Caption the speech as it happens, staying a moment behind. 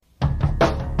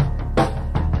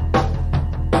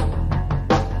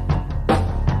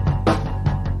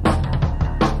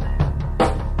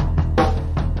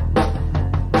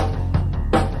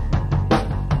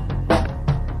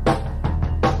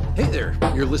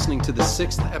listening to the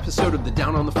 6th episode of the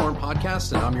Down on the Farm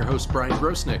podcast, and I'm your host, Brian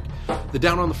Grosnick. The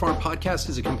Down on the Farm podcast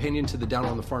is a companion to the Down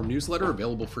on the Farm newsletter,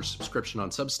 available for subscription on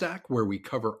Substack, where we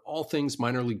cover all things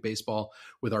minor league baseball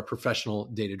with our professional,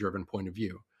 data-driven point of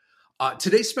view.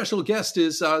 Today's special guest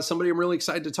is somebody I'm really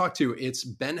excited to talk to. It's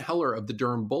Ben Heller of the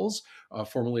Durham Bulls,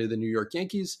 formerly of the New York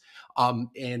Yankees.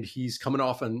 And he's coming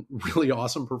off a really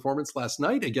awesome performance last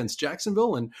night against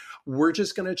Jacksonville. And we're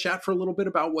just going to chat for a little bit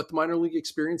about what the minor league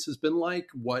experience has been like,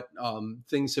 what how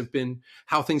things have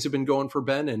been going for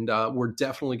Ben. And we're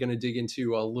definitely going to dig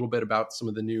into a little bit about some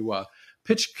of the new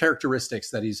pitch characteristics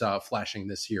that he's flashing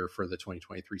this year for the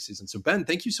 2023 season. So Ben,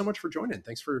 thank you so much for joining.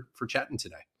 Thanks for chatting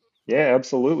today. Yeah,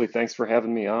 absolutely. Thanks for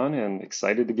having me on, and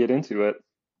excited to get into it.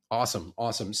 Awesome.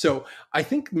 So I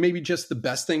think maybe just the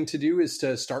best thing to do is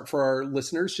to start for our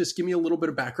listeners. Just give me a little bit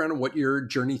of background on what your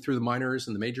journey through the minors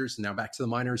and the majors and now back to the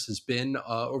minors has been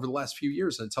over the last few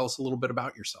years, and tell us a little bit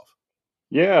about yourself.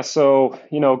 Yeah, so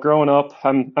growing up,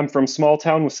 I'm from small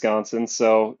town Wisconsin,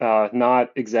 so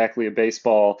not exactly a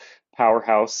baseball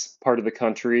powerhouse part of the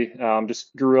country.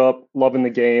 Just grew up loving the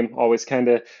game, always kind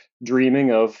of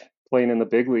dreaming of playing in the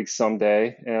big leagues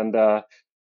someday, and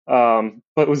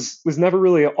but was never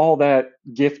really all that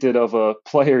gifted of a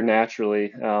player naturally.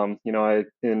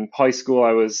 In high school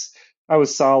I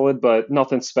was solid, but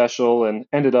nothing special, and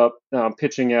ended up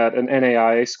pitching at an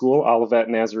NAIA school, Olivet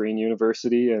Nazarene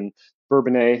University in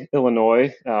Bourbonnais,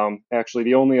 Illinois. Actually,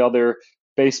 the only other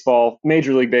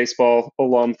Major League Baseball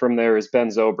alum from there is Ben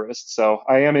Zobrist, so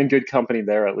I am in good company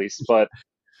there at least. But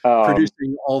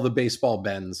producing all the baseball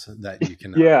Bens that you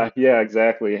can. Yeah,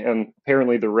 exactly. And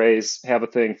apparently the Rays have a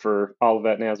thing for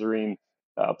Olivet Nazarene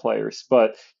players.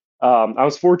 But I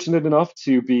was fortunate enough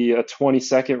to be a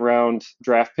 22nd round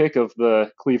draft pick of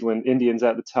the Cleveland Indians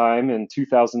at the time in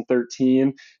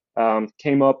 2013.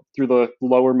 Came up through the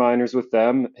lower minors with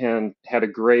them and had a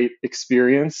great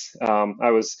experience.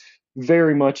 I was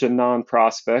very much a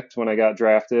non-prospect when I got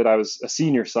drafted. I was a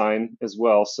senior sign as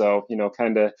well, so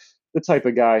kind of the type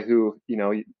of guy who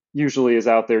usually is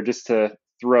out there just to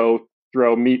throw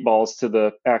meatballs to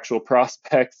the actual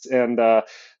prospects. And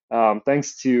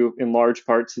thanks to, in large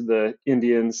part, to the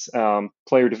Indians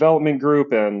player development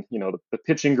group and the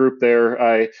pitching group there,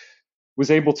 I was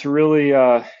able to really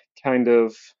I gained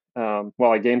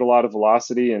a lot of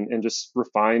velocity and just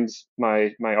refined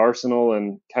my arsenal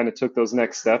and kind of took those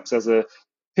next steps as a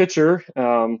pitcher.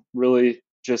 Really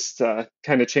just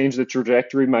kind of changed the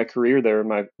trajectory of my career there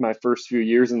in my first few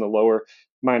years in the lower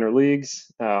minor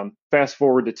leagues. Fast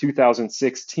forward to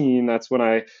 2016, that's when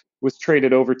I was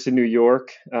traded over to New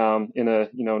York in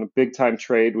a big time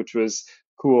trade, which was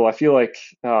cool. I feel like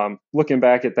looking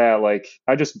back at that, like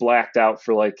I just blacked out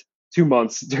for like 2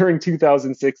 months during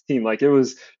 2016. Like it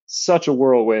was such a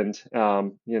whirlwind.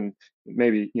 And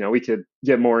maybe we could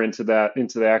get more into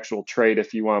the actual trade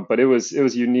if you want, but it was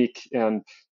unique and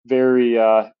very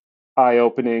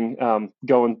eye-opening,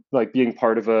 being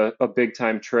part of a big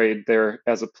time trade there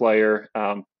as a player.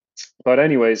 But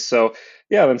anyways, so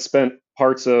yeah, then spent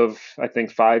parts of I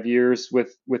think 5 years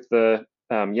with the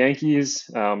Yankees.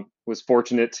 Was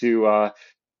fortunate to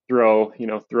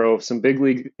throw some big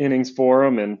league innings for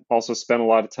them, and also spent a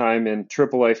lot of time in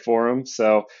AAA for them.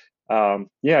 So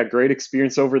great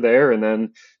experience over there. And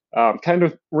then kind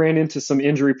of ran into some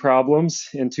injury problems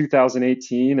in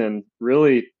 2018, and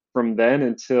really from then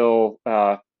until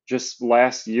just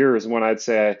last year is when I'd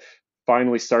say I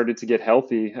finally started to get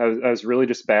healthy. I was really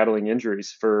just battling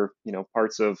injuries for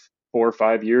parts of 4 or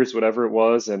 5 years, whatever it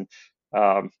was, and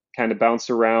kind of bounced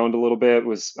around a little bit.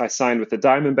 I signed with the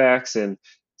Diamondbacks in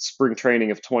spring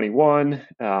training of 21.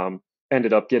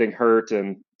 Ended up getting hurt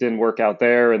and didn't work out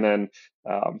there, and then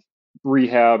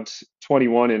rehabbed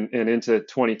 21 and into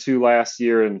 22 last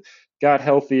year, and got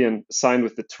healthy and signed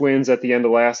with the Twins at the end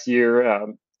of last year.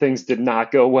 Things did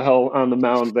not go well on the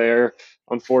mound there,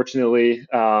 unfortunately.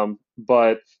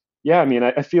 But yeah, I mean,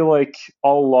 I feel like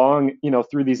all along,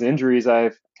 through these injuries,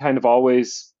 I've kind of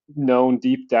always known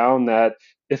deep down that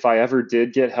if I ever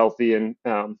did get healthy and,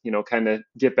 kind of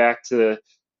get back to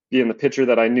being the pitcher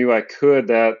that I knew I could,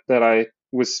 that I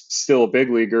was still a big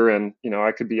leaguer, and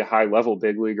I could be a high level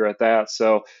big leaguer at that.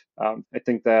 So I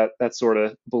think that sort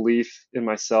of belief in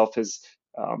myself has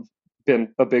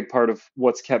been a big part of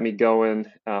what's kept me going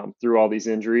through all these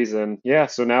injuries. And yeah,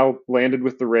 so now landed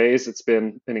with the Rays. It's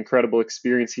been an incredible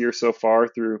experience here so far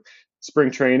through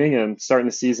spring training and starting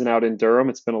the season out in Durham.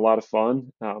 It's been a lot of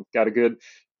fun. Got a good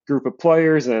group of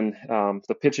players, and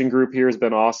the pitching group here has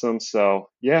been awesome. So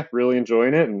yeah, really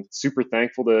enjoying it and super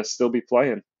thankful to still be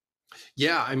playing.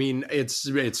 Yeah, I mean,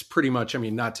 it's pretty much, I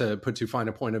mean, not to put too fine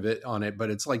a point of it on it, but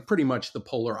it's like pretty much the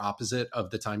polar opposite of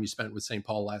the time you spent with St.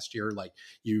 Paul last year. Like,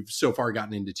 you've so far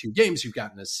gotten into 2 games, you've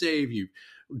gotten a save, you've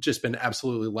just been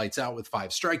absolutely lights out with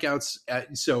 5 strikeouts.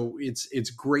 So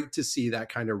it's great to see that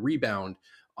kind of rebound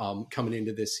coming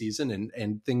into this season,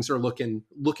 and things are looking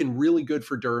really good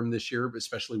for Durham this year,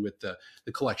 especially with the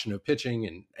collection of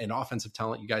pitching and offensive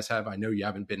talent you guys have. I know you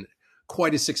haven't been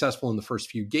quite as successful in the first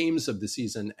few games of the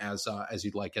season as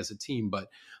you'd like as a team, but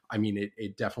I mean,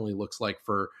 it definitely looks like,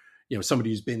 for somebody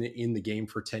who's been in the game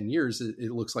for 10 years,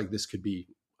 it looks like this could be,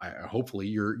 hopefully,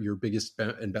 your biggest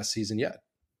and best season yet.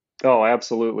 Oh,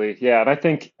 absolutely. Yeah. And I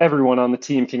think everyone on the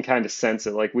team can kind of sense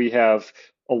it. Like we have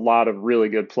a lot of really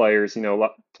good players,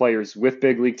 players with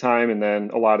big league time, and then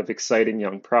a lot of exciting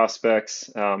young prospects,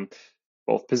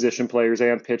 both position players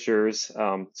and pitchers.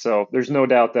 So there's no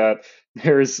doubt that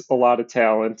there's a lot of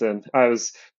talent. And I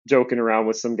was joking around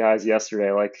with some guys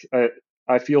yesterday. Like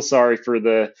I feel sorry for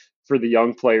the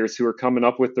young players who are coming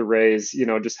up with the Rays,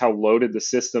 just how loaded the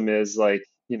system is, like,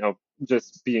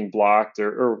 just being blocked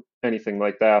or anything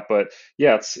like that. But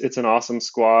yeah, it's an awesome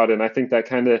squad, and I think that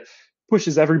kind of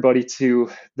pushes everybody to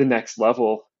the next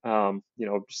level.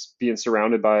 Just being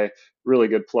surrounded by really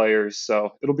good players.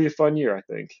 So it'll be a fun year, I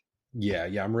think. Yeah,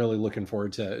 I'm really looking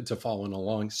forward to following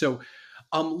along. So,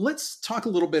 let's talk a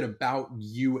little bit about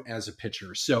you as a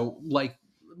pitcher. So, like,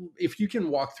 if you can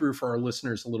walk through for our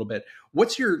listeners a little bit,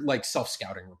 what's your like self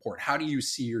scouting report? How do you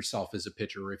see yourself as a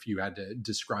pitcher? If you had to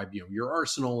describe, your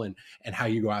arsenal and how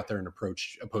you go out there and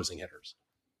approach opposing hitters.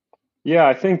 Yeah,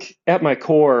 I think at my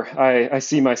core, I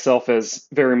see myself as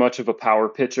very much of a power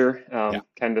pitcher, Yeah.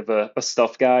 kind of a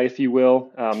stuff guy, if you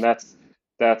will.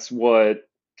 That's what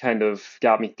kind of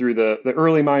got me through the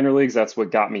early minor leagues. That's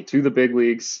what got me to the big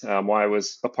leagues, why I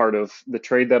was a part of the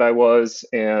trade that I was.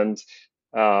 And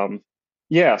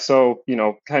yeah, so,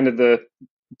 kind of the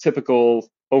typical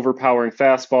overpowering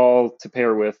fastball to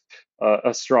pair with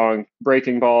a strong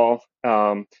breaking ball,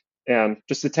 and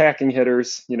just attacking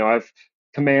hitters. I've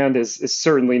command is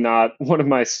certainly not one of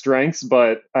my strengths,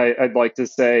 but I'd like to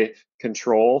say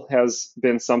control has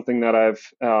been something that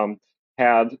I've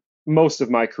had most of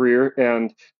my career,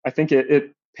 and I think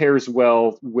it pairs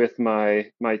well with my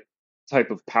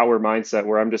type of power mindset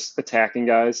where I'm just attacking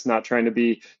guys, not trying to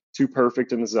be too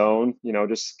perfect in the zone,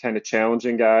 just kind of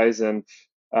challenging guys. And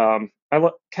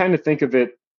kind of think of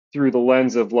it through the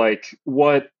lens of like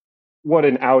what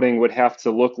an outing would have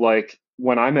to look like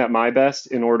when I'm at my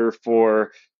best in order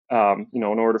for in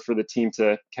order for the team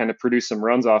to kind of produce some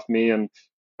runs off me. And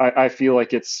I feel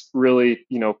like it's really,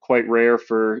 quite rare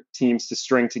for teams to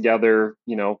string together,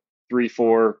 3,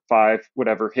 4, 5,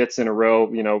 whatever hits in a row,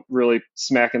 really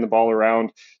smacking the ball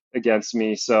around against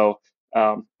me. So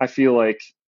I feel like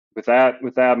with that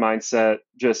mindset,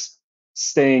 just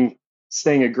staying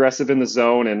staying aggressive in the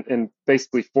zone and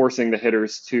basically forcing the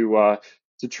hitters to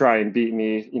try and beat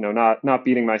me, not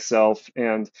beating myself.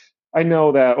 And I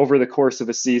know that over the course of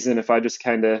a season, if I just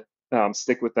kind of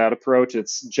stick with that approach,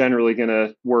 it's generally going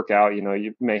to work out.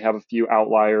 You may have a few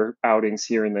outlier outings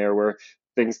here and there where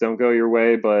things don't go your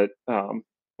way, but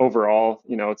overall,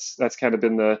 that's kind of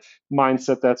been the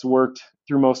mindset that's worked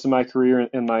through most of my career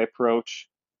in my approach.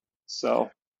 So,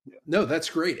 No, that's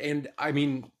great. And I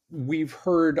mean, we've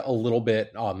heard a little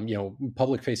bit,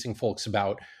 public facing folks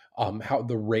about how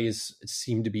the Rays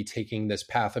seem to be taking this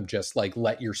path of just like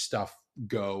let your stuff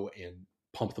go and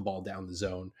pump the ball down the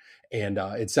zone. And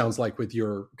it sounds like with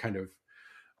your kind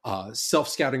of self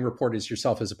scouting report as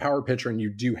yourself as a power pitcher, and you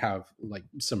do have like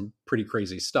some pretty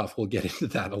crazy stuff. We'll get into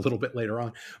that a little bit later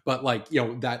on, but like,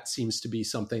 that seems to be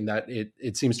something that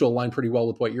it seems to align pretty well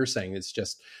with what you're saying. It's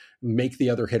just make the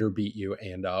other hitter beat you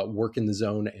and work in the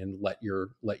zone and let your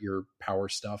power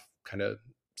stuff kind of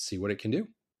see what it can do.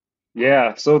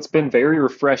 yeah, so it's been very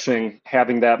refreshing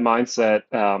having that mindset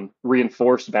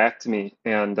reinforced back to me.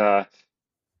 And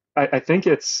I think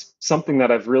it's something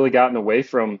that I've really gotten away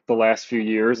from the last few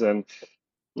years. And,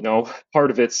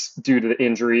 part of it's due to the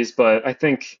injuries, but I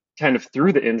think kind of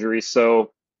through the injuries.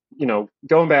 So,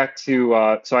 going back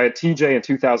to, so I had TJ in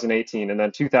 2018, and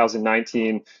then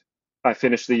 2019, I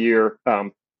finished the year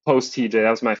post TJ.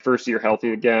 That was my first year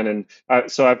healthy again,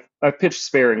 and so I've pitched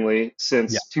sparingly Yeah.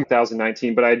 since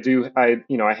 2019. But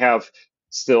I have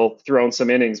still thrown some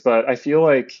innings. But I feel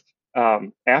like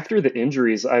after the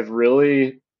injuries, I've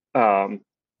really, for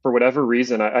whatever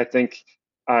reason, I think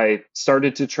I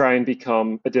started to try and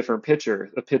become a different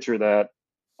pitcher, a pitcher that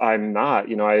I'm not.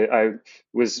 I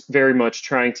was very much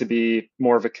trying to be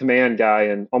more of a command guy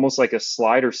and almost like a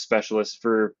slider specialist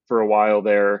for a while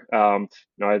there.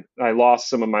 I lost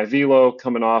some of my velo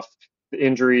coming off the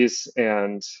injuries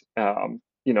and,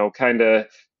 kind of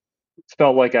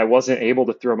felt like I wasn't able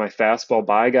to throw my fastball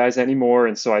by guys anymore.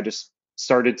 And so I just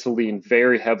started to lean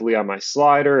very heavily on my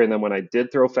slider. And then when I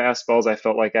did throw fastballs, I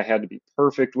felt like I had to be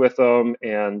perfect with them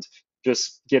and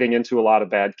just getting into a lot of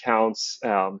bad counts,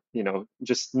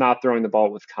 just not throwing the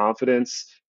ball with confidence.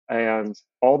 And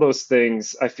all those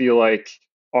things I feel like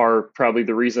are probably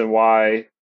the reason why,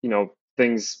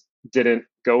 things didn't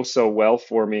go so well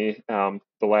for me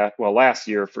last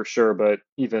year for sure, but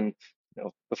even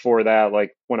before that,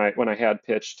 like when I had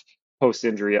pitched post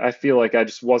injury, I feel like I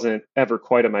just wasn't ever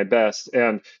quite at my best.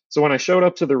 And so when I showed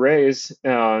up to the Rays,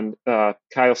 and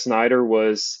Kyle Snyder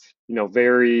was,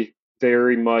 very,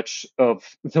 very much of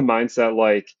the mindset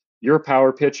like, you're a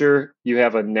power pitcher, you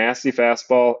have a nasty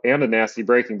fastball and a nasty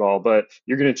breaking ball, but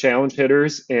you're going to challenge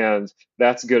hitters, and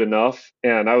that's good enough.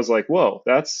 And I was like, whoa,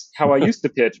 that's how I used to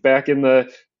pitch back in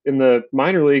the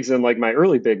minor leagues and like my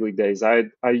early big league days. I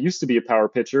used to be a power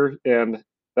pitcher, and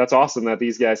that's awesome that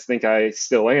these guys think I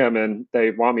still am and they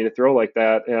want me to throw like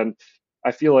that. And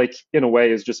I feel like in a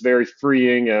way is just very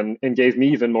freeing, and gave me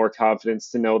even more confidence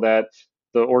to know that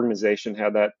the organization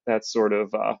had that sort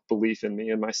of belief in me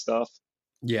and my stuff.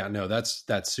 Yeah, no, that's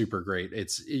super great.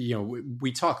 It's,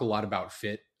 we talk a lot about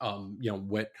fit,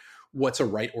 what's a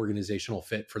right organizational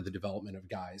fit for the development of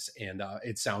guys, and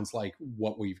it sounds like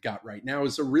what we've got right now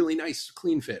is a really nice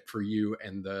clean fit for you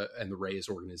and the Rays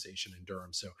organization in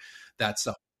Durham. So that's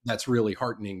that's really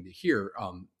heartening to hear.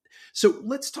 So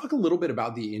let's talk a little bit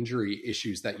about the injury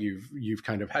issues that you've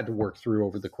kind of had to work through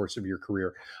over the course of your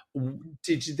career.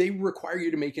 Did they require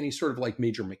you to make any sort of like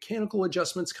major mechanical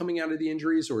adjustments coming out of the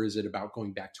injuries, or is it about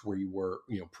going back to where you were,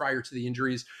 prior to the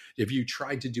injuries? Have you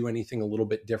tried to do anything a little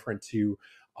bit different to,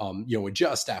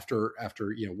 adjust after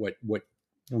what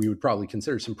we would probably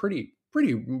consider some pretty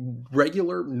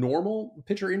regular normal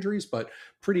pitcher injuries, but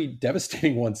pretty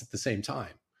devastating ones at the same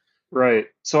time? Right.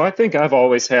 So I think I've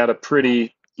always had a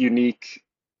pretty unique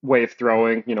way of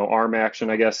throwing, arm action.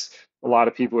 I guess a lot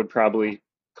of people would probably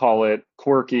call it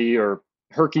quirky or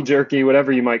herky jerky,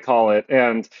 whatever you might call it.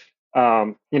 And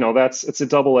it's a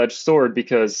double-edged sword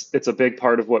because it's a big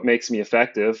part of what makes me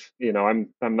effective.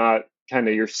 I'm not kind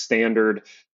of your standard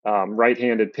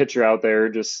right-handed pitcher out there,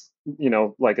 just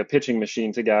like a pitching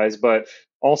machine to guys, but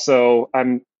also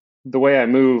the way I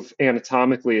move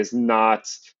anatomically is not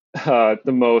the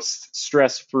most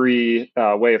stress-free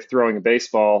way of throwing a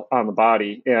baseball on the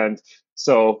body. And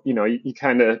so, you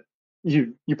kind of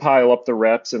you pile up the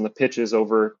reps and the pitches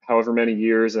over however many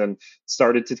years, and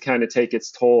started to kind of take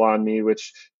its toll on me,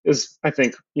 which is, I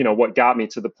think, what got me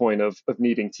to the point of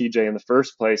needing TJ in the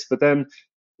first place. But then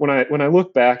when I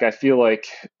look back, I feel like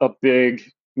a big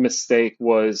mistake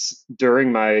was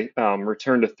during my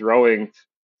return to throwing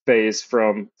phase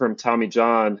from Tommy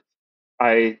John.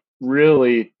 I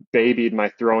really babied my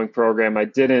throwing program. I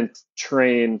didn't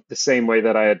train the same way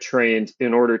that I had trained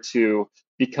in order to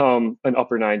become an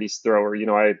upper 90s thrower.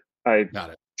 I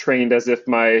Got it. trained as if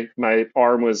my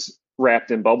arm was wrapped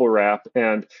in bubble wrap,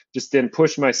 and just didn't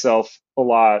push myself a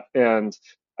lot. And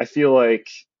I feel like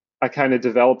I kind of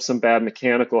developed some bad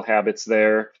mechanical habits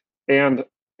there, and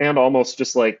almost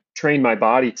just like trained my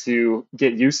body to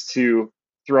get used to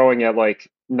throwing at like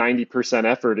 90%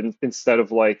 effort, instead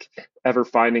of like ever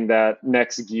finding that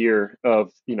next gear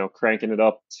of cranking it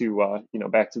up to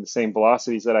back to the same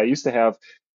velocities that I used to have.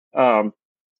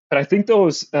 But I think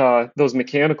those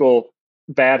mechanical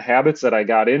bad habits that I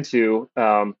got into,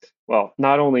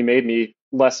 not only made me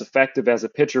less effective as a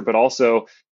pitcher, but also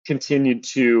continued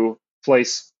to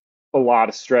place a lot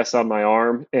of stress on my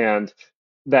arm, and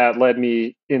that led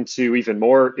me into even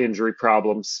more injury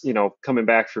problems. Coming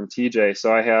back from TJ,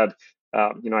 so I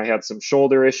had some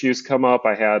shoulder issues come up.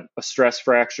 I had a stress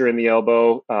fracture in the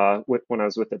elbow when I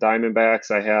was with the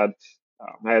Diamondbacks.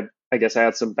 I guess I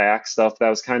had some back stuff that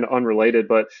was kind of unrelated,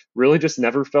 but really just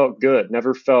never felt good.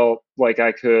 Never felt like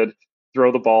I could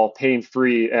throw the ball pain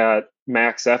free at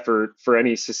max effort for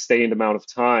any sustained amount of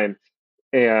time.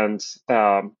 And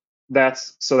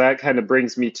that kind of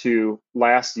brings me to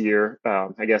last year,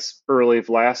 I guess early of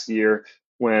last year,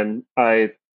 when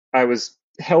I was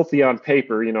healthy on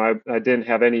paper. I didn't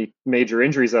have any major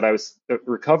injuries that I was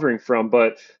recovering from,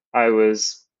 but I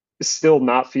was still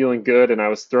not feeling good, and I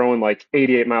was throwing like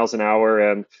 88 miles an hour.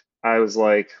 And I was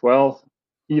like, well,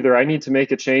 either I need to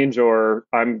make a change, or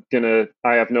I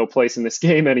have no place in this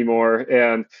game anymore.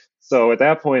 And so at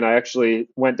that point, I actually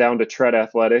went down to Tread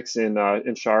Athletics in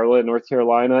Charlotte, North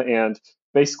Carolina, and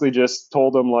basically just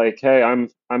told them like, hey, I'm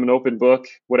an open book.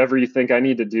 Whatever you think I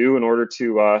need to do in order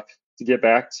to get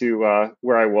back to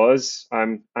where I was,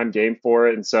 I'm game for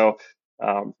it. And so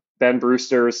Ben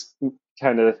Brewster's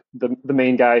kind of the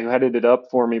main guy who headed it up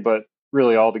for me, but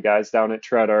really all the guys down at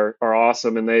Tread are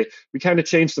awesome. And we kind of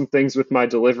changed some things with my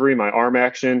delivery, my arm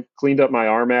action, cleaned up my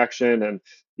arm action. And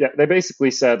yeah, they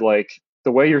basically said like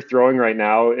the way you're throwing right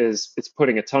now is it's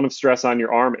putting a ton of stress on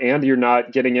your arm and you're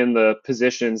not getting in the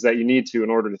positions that you need to in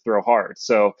order to throw hard.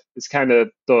 So it's kind of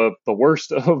the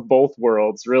worst of both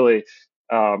worlds, really.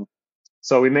 Um,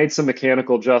 so we made some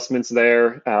mechanical adjustments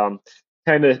there,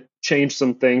 kind of changed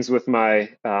some things with my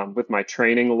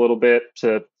training a little bit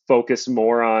to focus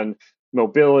more on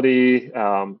mobility,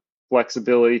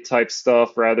 flexibility type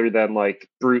stuff rather than like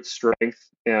brute strength.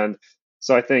 And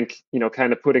so I think,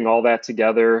 kind of putting all that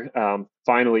together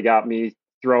finally got me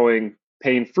throwing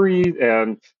pain free,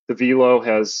 and the velo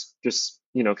has just,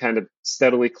 kind of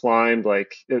steadily climbed.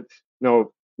 Like,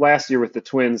 last year with the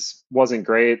Twins wasn't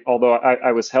great, although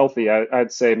I was healthy.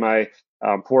 I'd say my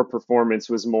poor performance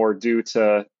was more due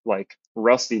to like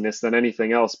rustiness than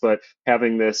anything else. But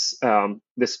having this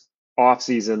off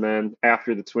season, then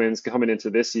after the Twins coming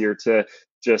into this year to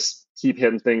just keep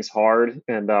hitting things hard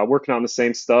and working on the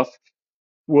same stuff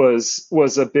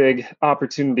was a big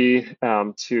opportunity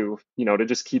to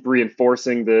just keep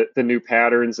reinforcing the new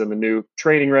patterns and the new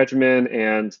training regimen.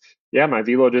 And yeah, my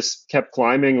velo just kept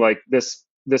climbing. Like this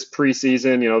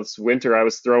preseason, this winter, I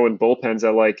was throwing bullpens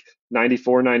at like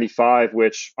 94, 95,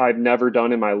 which I've never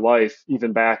done in my life,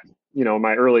 even back,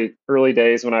 my early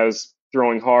days when I was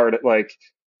throwing hard at like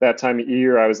that time of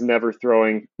year. I was never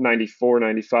throwing 94,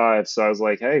 95. So I was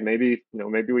like, hey, maybe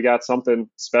we got something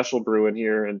special brewing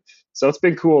here. And so it's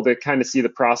been cool to kind of see the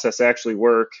process actually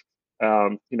work.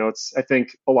 I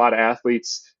think a lot of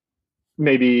athletes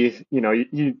maybe,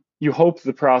 you hope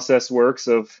the process works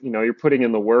of, you're putting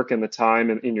in the work and the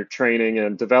time in your training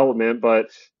and development,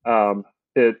 but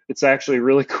it's actually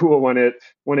really cool when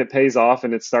it pays off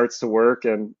and it starts to work.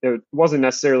 And it wasn't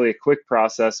necessarily a quick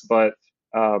process, but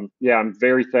yeah, I'm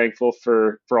very thankful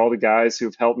for all the guys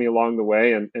who've helped me along the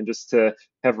way, and just to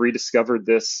have rediscovered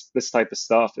this type of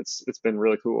stuff. It's been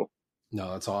really cool.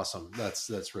 No, that's awesome.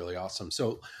 That's really awesome.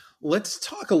 So let's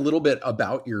talk a little bit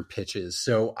about your pitches.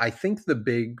 So I think the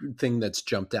big thing that's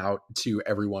jumped out to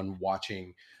everyone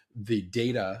watching the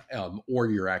data or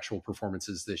your actual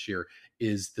performances this year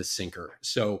is the sinker.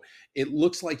 So it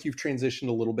looks like you've transitioned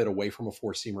a little bit away from a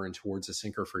four seamer and towards a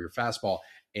sinker for your fastball,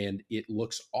 and it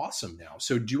looks awesome now.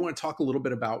 So do you want to talk a little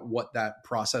bit about what that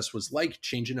process was like,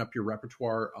 changing up your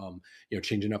repertoire,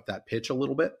 changing up that pitch a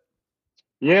little bit?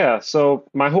 Yeah, so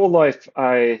my whole life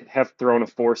I have thrown a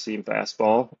four seam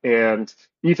fastball, and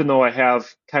even though I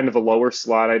have kind of a lower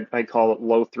slot, I call it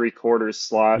low three quarters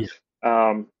slot.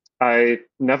 Yeah. um, I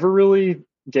never really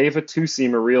gave a two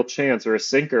seam a real chance, or a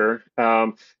sinker.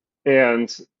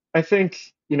 And I think,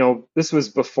 this was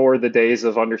before the days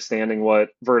of understanding what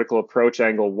vertical approach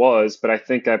angle was, but I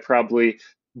think I probably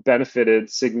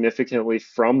benefited significantly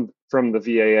from the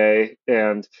VAA.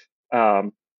 And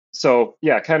um, so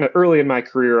yeah, kind of early in my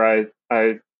career,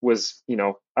 I was,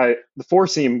 the four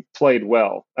seam played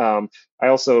well. I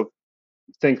also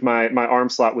think my arm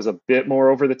slot was a bit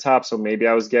more over the top, so maybe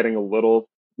I was getting a little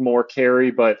more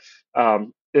carry. But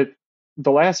it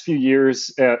the last few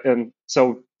years, and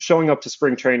so showing up to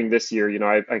spring training this year,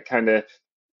 I kind of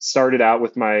started out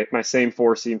with my same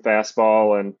four seam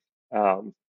fastball. And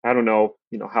I don't know,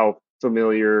 how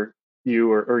familiar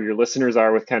you or your listeners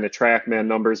are with kind of TrackMan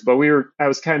numbers, but I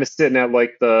was kind of sitting at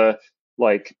like the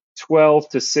like 12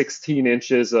 to 16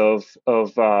 inches of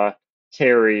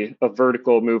carry of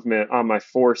vertical movement on my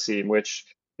four seam, which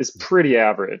is pretty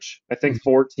average. I think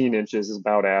 14 inches is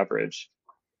about average.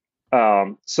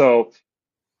 So,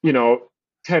 you know,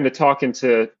 kind of talking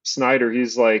to Snyder,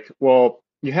 he's like, well,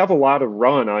 you have a lot of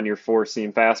run on your four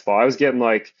seam fastball. I was getting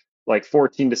like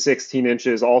 14 to 16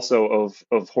 inches also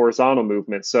of horizontal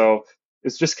movement. So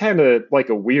it's just kind of like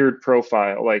a weird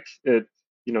profile. Like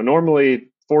normally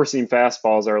four seam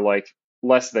fastballs are like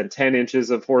less than 10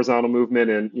 inches of horizontal movement,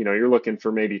 and you're looking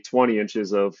for maybe 20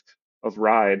 inches of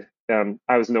ride. And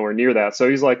I was nowhere near that. So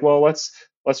he's like, well, let's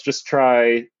just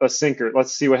try a sinker.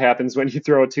 Let's see what happens when you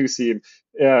throw a two seam.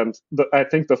 And I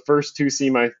think the first two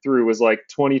seam I threw was like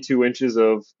 22 inches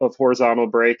of horizontal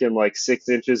break and like 6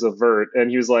 inches of vert. And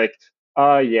he was like,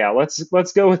 yeah,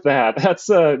 let's go with that. That's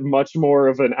a much more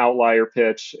of an outlier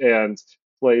pitch and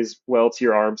plays well to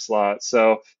your arm slot.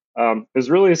 So it was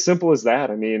really as simple as that.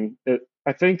 I mean,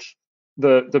 I think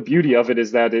the beauty of it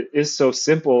is that it is so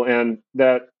simple, and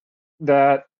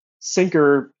that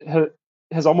sinker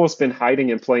has almost been hiding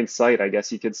in plain sight, I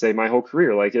guess you could say, my whole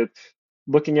career. Like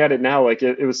looking at it now, like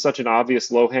it was such an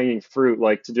obvious low hanging fruit,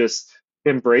 like to just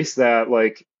embrace that,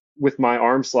 like with my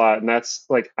arm slot, and that's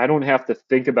like I don't have to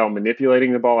think about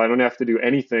manipulating the ball. I don't have to do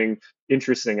anything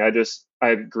interesting.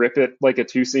 I grip it like a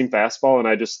two seam fastball, and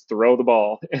I just throw the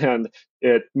ball, and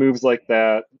it moves like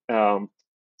that.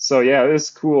 So yeah, it was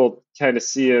cool kind of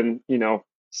seeing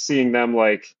them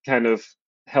like kind of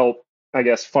help, I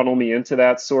guess, funnel me into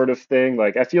that sort of thing.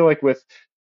 Like I feel like with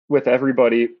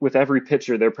everybody, with every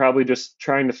pitcher, they're probably just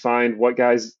trying to find what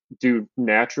guys do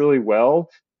naturally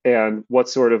well and what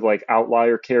sort of like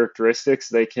outlier characteristics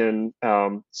they can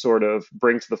sort of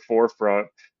bring to the forefront.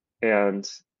 And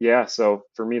yeah, so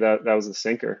for me, that was the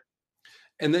sinker.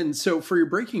 And then, so for your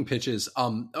breaking pitches,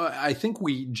 I think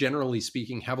we, generally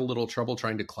speaking, have a little trouble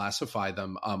trying to classify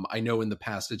them. I know in the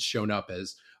past it's shown up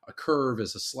as a curve,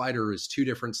 as a slider, as two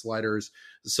different sliders.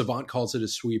 Savant calls it a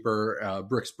sweeper.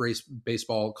 Brooks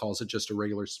Baseball calls it just a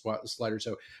regular slider.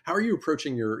 So, how are you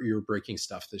approaching your breaking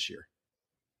stuff this year?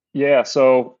 Yeah,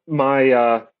 so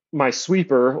my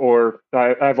sweeper, or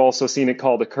I've also seen it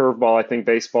called a curveball. I think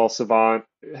Baseball Savant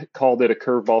called it a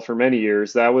curveball for many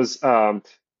years. That was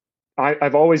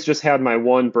I've always just had my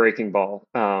one breaking ball.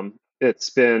 It's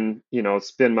been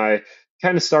my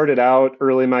kind of started out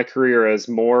early in my career as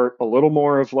a little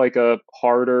more of like a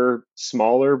harder,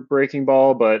 smaller breaking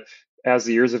ball, but as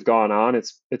the years have gone on,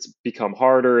 it's become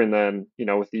harder. And then,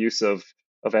 with the use of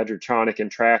Edgertronic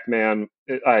and TrackMan,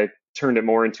 I turned it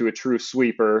more into a true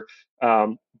sweeper.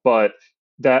 But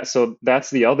that's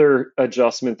the other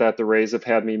adjustment that the Rays have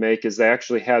had me make is they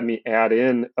actually had me add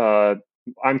in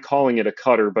I'm calling it a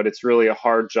cutter, but it's really a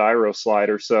hard gyro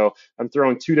slider. So I'm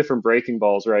throwing two different breaking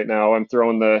balls right now. I'm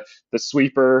throwing the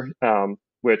sweeper,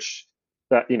 which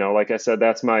that like I said,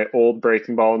 that's my old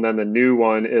breaking ball, and then the new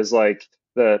one is like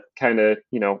the kind of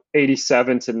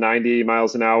 87 to 90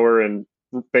 miles an hour, and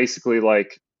basically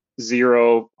like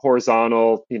zero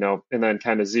horizontal, and then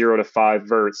kind of 0 to 5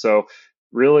 vert. So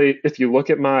really, if you look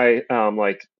at my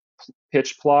like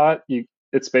pitch plot,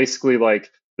 it's basically like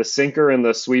the sinker and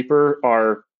the sweeper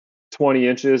are 20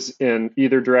 inches in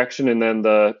either direction, and then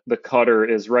the cutter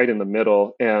is right in the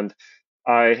middle. And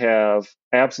I have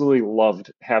absolutely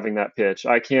loved having that pitch.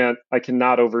 I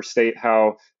cannot overstate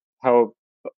how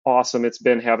awesome it's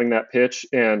been having that pitch,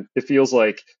 and it feels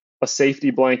like a safety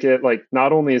blanket. Like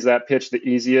not only is that pitch the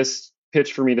easiest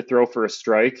pitch for me to throw for a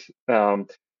strike,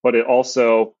 but it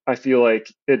also I feel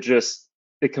like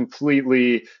it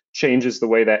completely changes the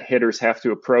way that hitters have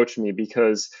to approach me,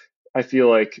 because I feel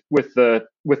like with the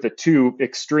two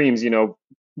extremes,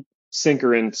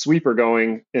 sinker and sweeper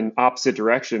going in opposite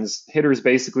directions, hitters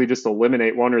basically just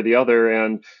eliminate one or the other,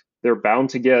 and they're bound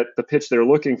to get the pitch they're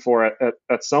looking for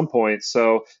at some point.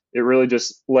 So it really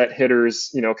just let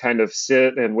hitters, kind of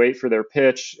sit and wait for their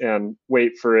pitch and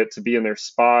wait for it to be in their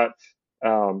spot.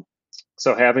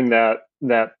 So having that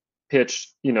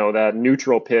pitch, that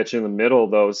neutral pitch in the middle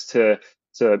of those to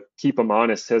keep them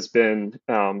honest has been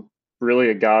really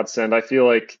a godsend. I feel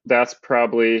like that's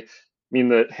probably, I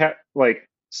mean, like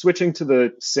switching to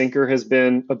the sinker has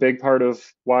been a big part of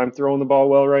why I'm throwing the ball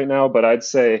well right now. But I'd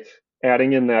say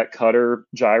adding in that cutter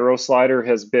gyro slider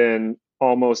has been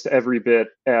almost every bit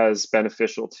as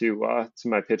beneficial to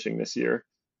my pitching this year.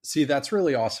 See, that's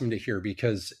really awesome to hear,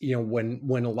 because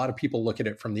when a lot of people look at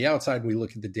it from the outside, we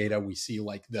look at the data, we see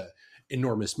like the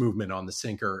enormous movement on the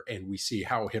sinker, and we see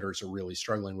how hitters are really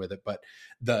struggling with it. But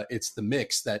it's the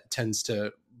mix that tends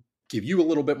to give you a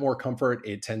little bit more comfort.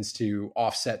 It tends to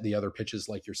offset the other pitches,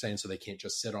 like you're saying, so they can't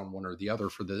just sit on one or the other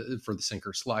for the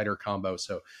sinker slider combo.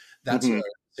 So that's Mm-hmm. a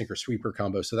sinker sweeper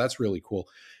combo. So that's really cool.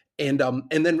 And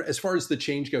then as far as the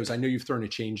change goes, I know you've thrown a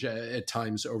change at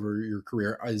times over your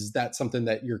career. Is that something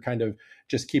that you're kind of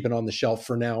just keeping on the shelf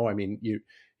for now? I mean, you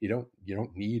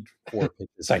don't need four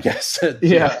pitches, I guess.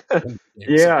 Yeah. So,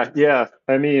 Yeah.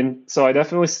 I mean, so I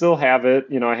definitely still have it.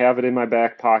 I have it in my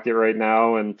back pocket right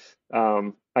now, and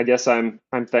I guess I'm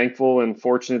thankful and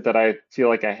fortunate that I feel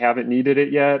like I haven't needed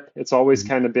it yet. It's always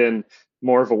kind of been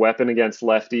more of a weapon against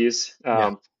lefties.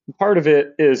 yeah. Part of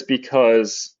it is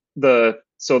because the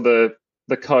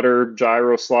cutter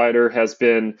gyro slider has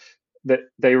been that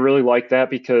they really like that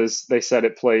because they said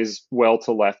it plays well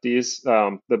to lefties.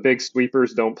 The big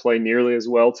sweepers don't play nearly as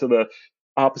well to the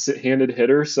opposite-handed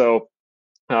hitter, so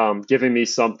giving me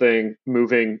something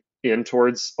moving in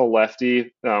towards a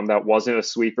lefty that wasn't a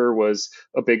sweeper was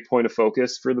a big point of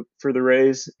focus for the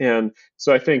Rays. And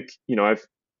so I think I've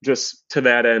just to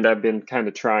that end I've been kind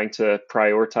of trying to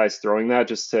prioritize throwing that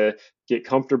just to get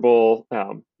comfortable,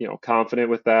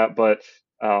 confident with that. But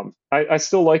I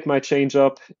still like my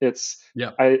changeup.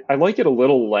 Yeah. I like it a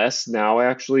little less now,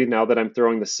 actually, now that I'm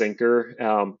throwing the sinker,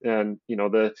 and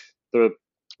the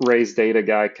Ray's data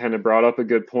guy kind of brought up a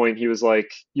good point. He was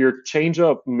like, your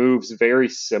changeup moves very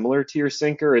similar to your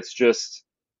sinker. It's just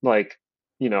like,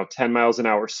 10 miles an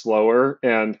hour slower.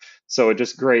 And so it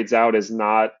just grades out as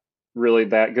not really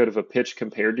that good of a pitch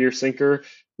compared to your sinker,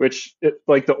 which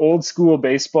like the old school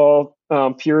baseball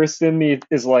purist in me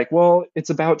is like, well,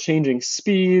 it's about changing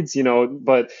speeds,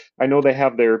 but I know they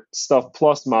have their stuff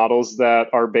plus models that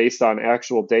are based on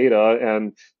actual data.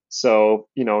 And so,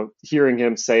 hearing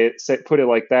him put it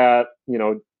like that,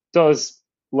 does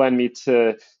lend me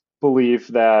to believe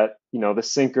that, the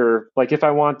sinker, like if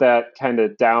I want that kind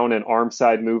of down and arm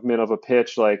side movement of a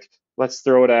pitch, like let's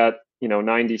throw it at,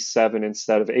 97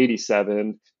 instead of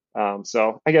 87.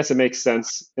 So I guess it makes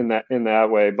sense in that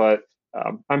way, but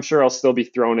I'm sure I'll still be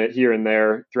throwing it here and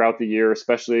there throughout the year,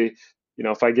 especially,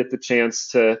 if I get the chance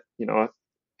to,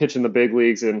 pitch in the big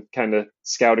leagues and kind of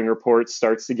scouting reports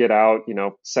starts to get out,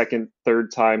 second,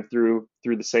 third time through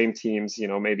the same teams,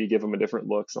 maybe give them a different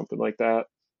look, something like that.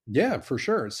 Yeah, for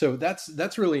sure. So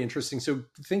that's really interesting. So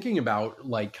thinking about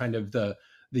like kind of the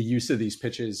use of these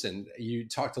pitches, and you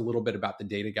talked a little bit about the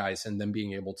data guys and them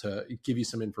being able to give you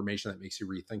some information that makes you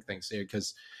rethink things.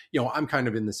 Because I'm kind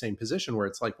of in the same position where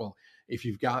it's like, well, if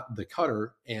you've got the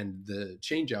cutter and the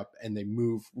changeup and they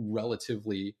move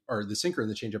relatively, or the sinker and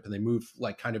the changeup and they move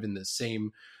like kind of in the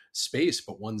same space,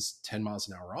 but one's 10 miles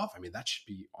an hour off. I mean, that should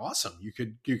be awesome. You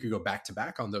could go back to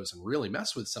back on those and really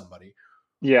mess with somebody.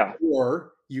 Yeah.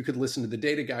 Or you could listen to the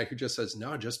data guy who just says,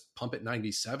 no, just pump it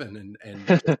 97 and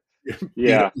beat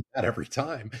Yeah. it with that every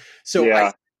time. So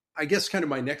Yeah. I guess kind of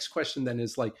my next question then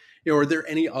is like, are there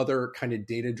any other kind of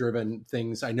data driven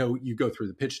things? I know you go through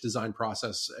the pitch design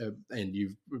process and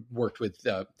you've worked with,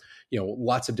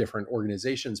 lots of different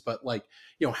organizations, but like,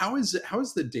 how is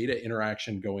the data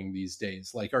interaction going these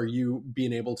days? Like, are you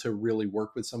being able to really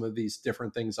work with some of these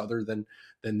different things other than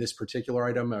this particular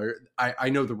item? Or I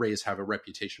know the Rays have a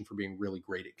reputation for being really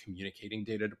great at communicating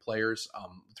data to players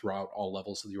throughout all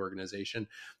levels of the organization.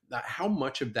 How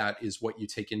much of that is what you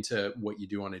take into what you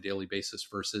do on a daily basis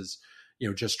versus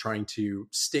just trying to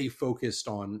stay focused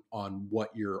on what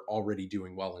you're already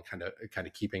doing well and kind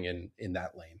of keeping in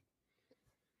that lane?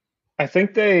 I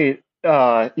think they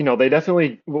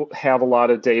definitely will have a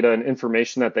lot of data and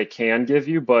information that they can give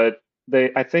you, but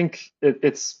I think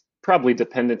it's probably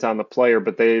dependent on the player,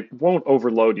 but they won't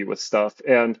overload you with stuff.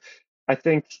 And I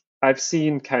think I've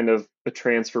seen kind of a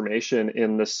transformation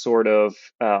in this sort of,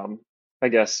 I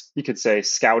guess you could say,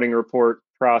 scouting report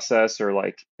process or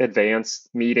like advanced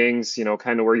meetings,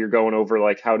 kind of where you're going over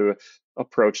like how to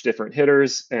approach different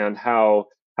hitters and how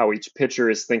each pitcher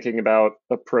is thinking about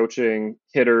approaching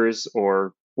hitters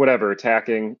or whatever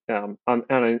attacking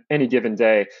on any given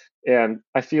day. And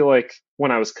I feel like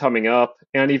when I was coming up,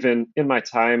 and even in my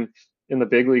time in the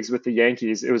big leagues with the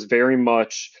Yankees, it was very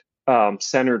much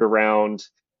centered around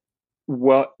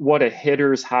what a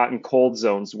hitter's hot and cold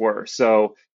zones were.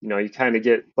 So you kind of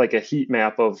get like a heat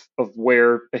map of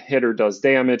where a hitter does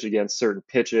damage against certain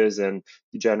pitches, and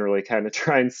you generally kind of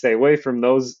try and stay away from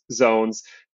those zones.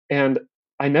 And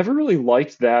I never really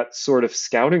liked that sort of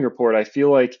scouting report. I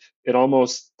feel like it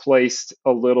almost placed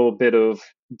a little bit of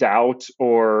doubt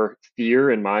or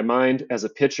fear in my mind as a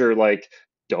pitcher, like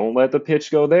don't let the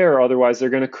pitch go there, otherwise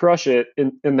they're going to crush it.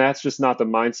 And that's just not the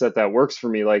mindset that works for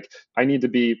me. Like I need to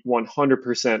be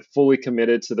 100% fully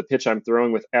committed to the pitch I'm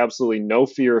throwing with absolutely no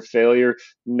fear of failure,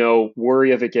 no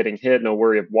worry of it getting hit, no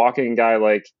worry of walking a guy.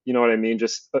 Like, you know what I mean?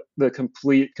 Just the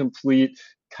complete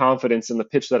confidence in the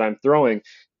pitch that I'm throwing.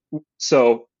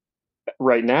 So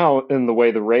right now, in the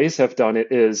way the Rays have done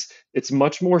it, is it's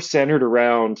much more centered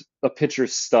around a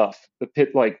pitcher's stuff,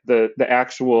 like the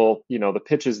actual, the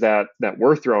pitches that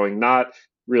we're throwing, not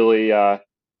really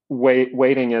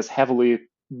weighting as heavily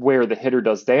where the hitter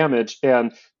does damage.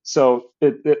 And so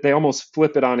they almost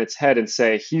flip it on its head and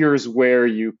say, here's where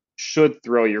you should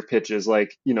throw your pitches.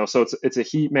 Like, so it's a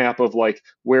heat map of like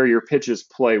where your pitches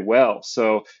play well.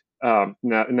 So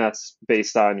and that's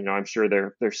based on, I'm sure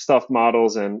their stuff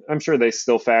models, and I'm sure they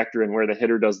still factor in where the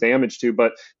hitter does damage to.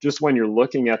 But just when you're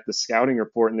looking at the scouting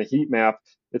report and the heat map,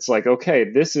 it's like, okay,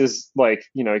 this is like,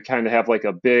 you kind of have like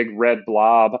a big red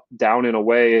blob down and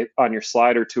away on your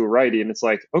slider to a righty. And it's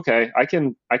like, okay, I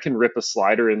can rip a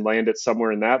slider and land it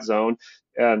somewhere in that zone.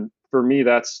 And for me,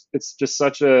 it's just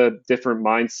such a different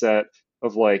mindset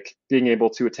of like being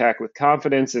able to attack with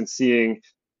confidence and seeing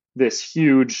this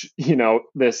huge,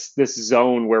 this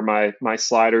zone where my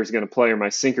slider is going to play or my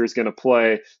sinker is going to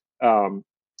play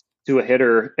to a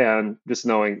hitter, and just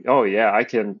knowing, oh yeah, I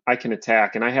can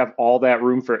attack, and I have all that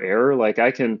room for error. Like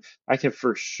I can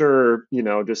for sure,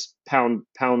 just pound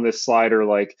this slider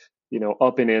like,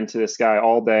 up and into this guy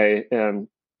all day, and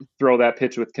throw that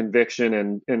pitch with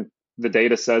conviction, and the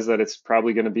data says that it's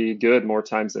probably going to be good more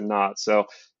times than not. So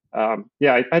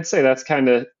yeah, I'd say that's kind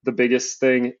of the biggest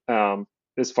thing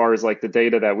as far as like the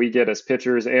data that we get as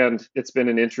pitchers, and it's been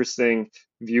an interesting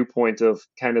viewpoint of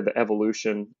kind of the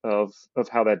evolution of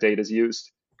how that data is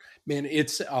used. Man,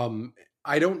 it's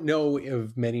I don't know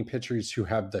of many pitchers who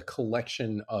have the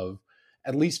collection of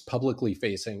at least publicly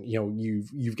facing. You know,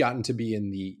 you've gotten to be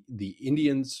in the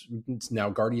Indians, it's now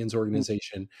Guardians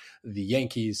organization, the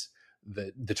Yankees,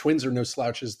 the Twins are no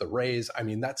slouches, the Rays. I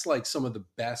mean, that's like some of the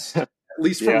best, at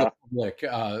least from Yeah. the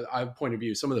public point of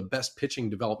view, some of the best pitching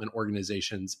development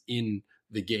organizations in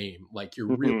the game. Like you're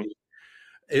Hmm. really,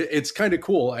 it's kind of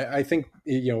cool. I think,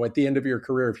 you know, at the end of your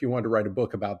career, if you wanted to write a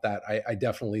book about that, I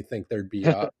definitely think there'd be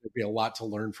a lot to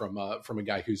learn from a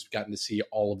guy who's gotten to see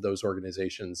all of those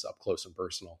organizations up close and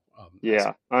personal.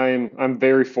 Yeah, I'm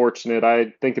very fortunate.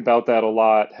 I think about that a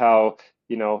lot. How,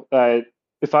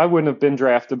 if I wouldn't have been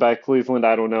drafted by Cleveland,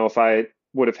 I don't know if I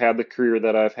would have had the career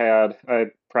that I've had. I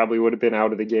probably would have been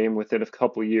out of the game within a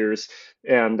couple of years.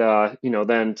 And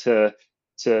then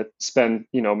to spend,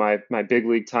 my big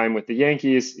league time with the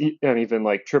Yankees and even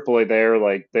like AAA there,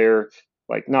 like they're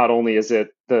like not only is it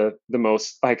the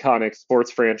most iconic sports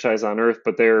franchise on earth,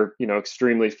 but they're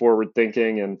extremely forward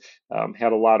thinking and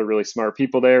had a lot of really smart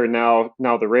people there. And now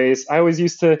the Rays. I always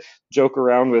used to joke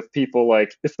around with people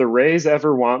like, if the Rays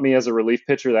ever want me as a relief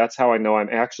pitcher, that's how I know I'm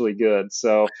actually good.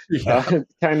 So Yeah.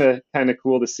 kind of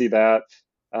cool to see that.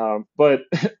 But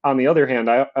on the other hand,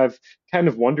 I've kind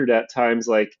of wondered at times,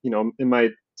 like in my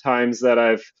times that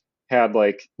I've had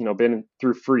like been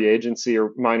through free agency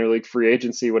or minor league free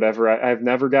agency, whatever. I've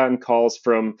never gotten calls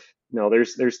from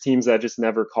there's teams that just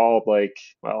never called. Like,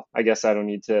 well, I guess I don't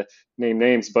need to name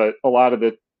names, but a lot of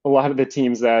the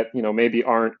teams that maybe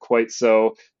aren't quite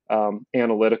so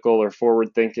analytical or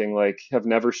forward thinking, like have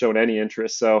never shown any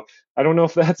interest. So I don't know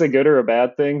if that's a good or a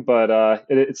bad thing, but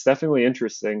it's definitely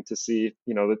interesting to see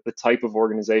the type of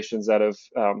organizations that have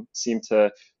seemed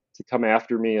to come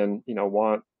after me and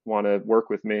want to work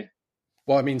with me.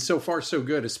 Well, I mean, so far so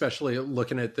good, especially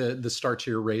looking at the start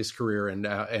to your Rays career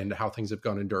and how things have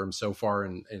gone in Durham so far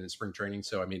and in spring training.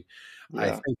 So, I mean, I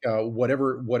Yeah. think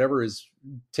whatever is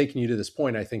taking you to this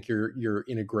point, I think you're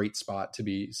in a great spot to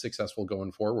be successful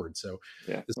going forward. So,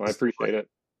 Yeah. this Well, I is the appreciate it.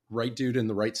 right dude in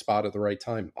the right spot at the right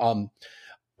time.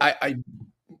 I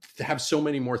have so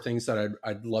many more things that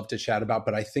I'd love to chat about,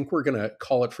 but I think we're going to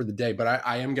call it for the day. But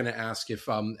I am going to ask if,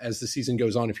 as the season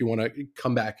goes on, if you want to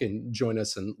come back and join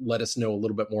us and let us know a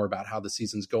little bit more about how the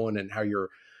season's going and how your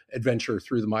adventure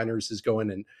through the minors is going.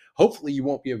 And hopefully you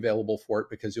won't be available for it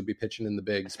because you'll be pitching in the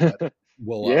bigs, but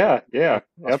we'll Yeah, yeah, pause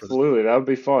for this. absolutely. That would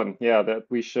be fun. Yeah, that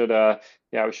we should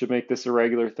make this a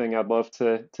regular thing. I'd love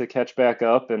to catch back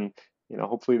up, and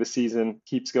hopefully the season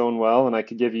keeps going well and I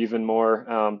could give you even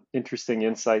more interesting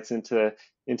insights into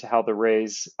how the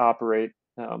Rays operate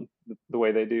the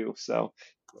way they do. So,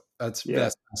 yeah. That's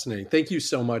fascinating. Thank you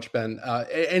so much, Ben.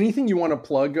 Anything you want to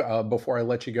plug before I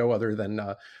let you go, other than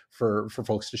for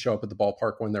folks to show up at the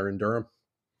ballpark when they're in Durham?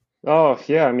 Oh,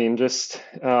 yeah, I mean, just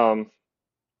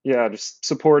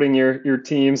supporting your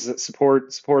teams,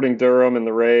 supporting Durham and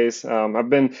the Rays. I've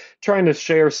been trying to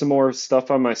share some more stuff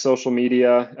on my social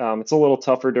media. It's a little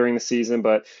tougher during the season,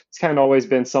 but it's kind of always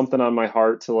been something on my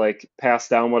heart to like pass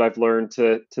down what I've learned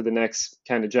to the next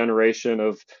kind of generation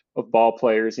of ball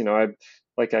players.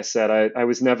 Like I said, I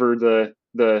was never the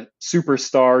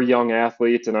superstar young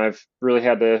athlete, and I've really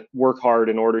had to work hard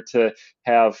in order to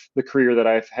have the career that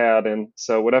I've had. And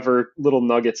so whatever little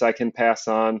nuggets I can pass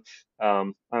on,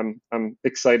 I'm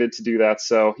excited to do that.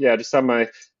 So yeah, just on my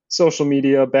social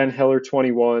media, Ben Heller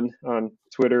 21 on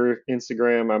Twitter,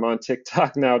 Instagram. I'm on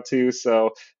TikTok now too.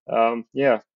 So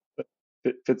yeah,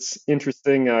 if it's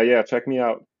interesting, yeah, check me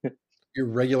out. Your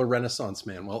regular Renaissance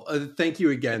man. Well, thank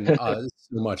you again so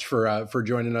much for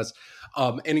joining us.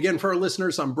 And again, for our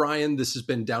listeners, I'm Brian. This has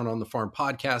been Down on the Farm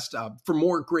podcast. For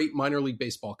more great minor league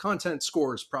baseball content,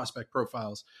 scores, prospect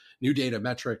profiles, new data,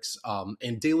 metrics,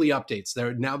 and daily updates.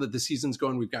 Now that the season's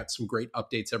going, we've got some great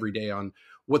updates every day on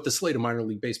what the slate of minor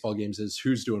league baseball games is,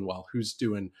 who's doing well, who's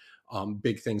doing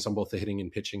big things on both the hitting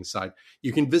and pitching side.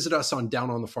 You can visit us on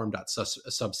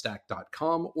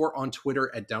downonthefarm.substack.com or on Twitter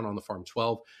at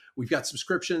downonthefarm12. We've got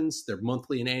subscriptions. They're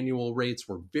monthly and annual rates.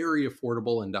 We're very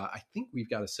affordable. And I think we've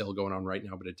got a sale going on right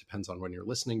now, but it depends on when you're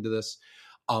listening to this.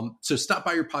 So stop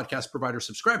by your podcast provider,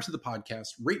 subscribe to the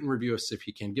podcast, rate and review us if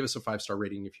you can. Give us a 5-star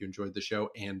rating if you enjoyed the show.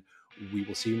 And we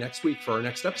will see you next week for our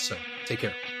next episode. Take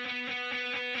care.